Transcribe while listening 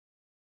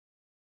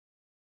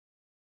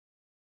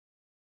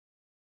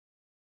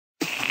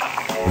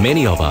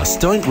Many of us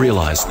don't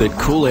realise that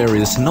cool air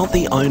is not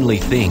the only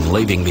thing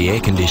leaving the air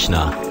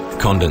conditioner.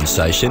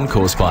 Condensation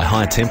caused by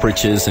high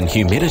temperatures and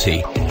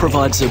humidity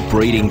provides a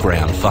breeding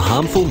ground for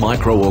harmful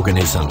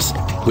microorganisms,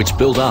 which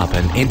build up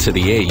and enter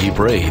the air you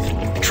breathe,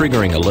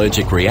 triggering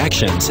allergic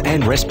reactions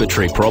and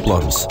respiratory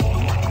problems.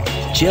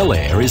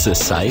 Gelair is a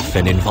safe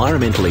and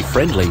environmentally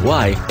friendly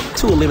way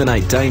to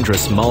eliminate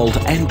dangerous mould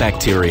and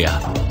bacteria,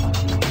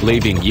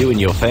 leaving you and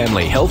your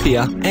family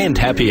healthier and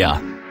happier.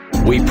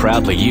 We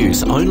proudly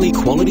use only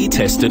quality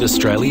tested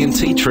Australian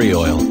tea tree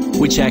oil,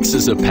 which acts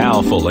as a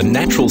powerful and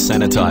natural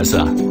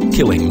sanitizer,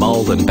 killing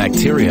mould and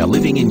bacteria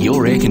living in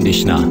your air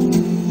conditioner.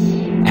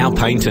 Our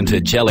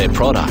patented Gelair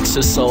products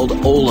are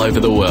sold all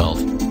over the world.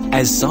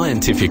 As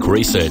scientific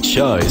research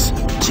shows,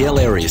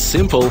 Gelair is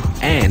simple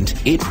and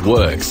it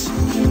works.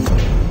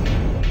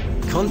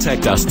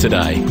 Contact us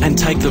today and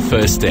take the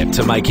first step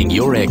to making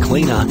your air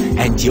cleaner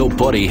and your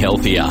body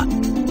healthier.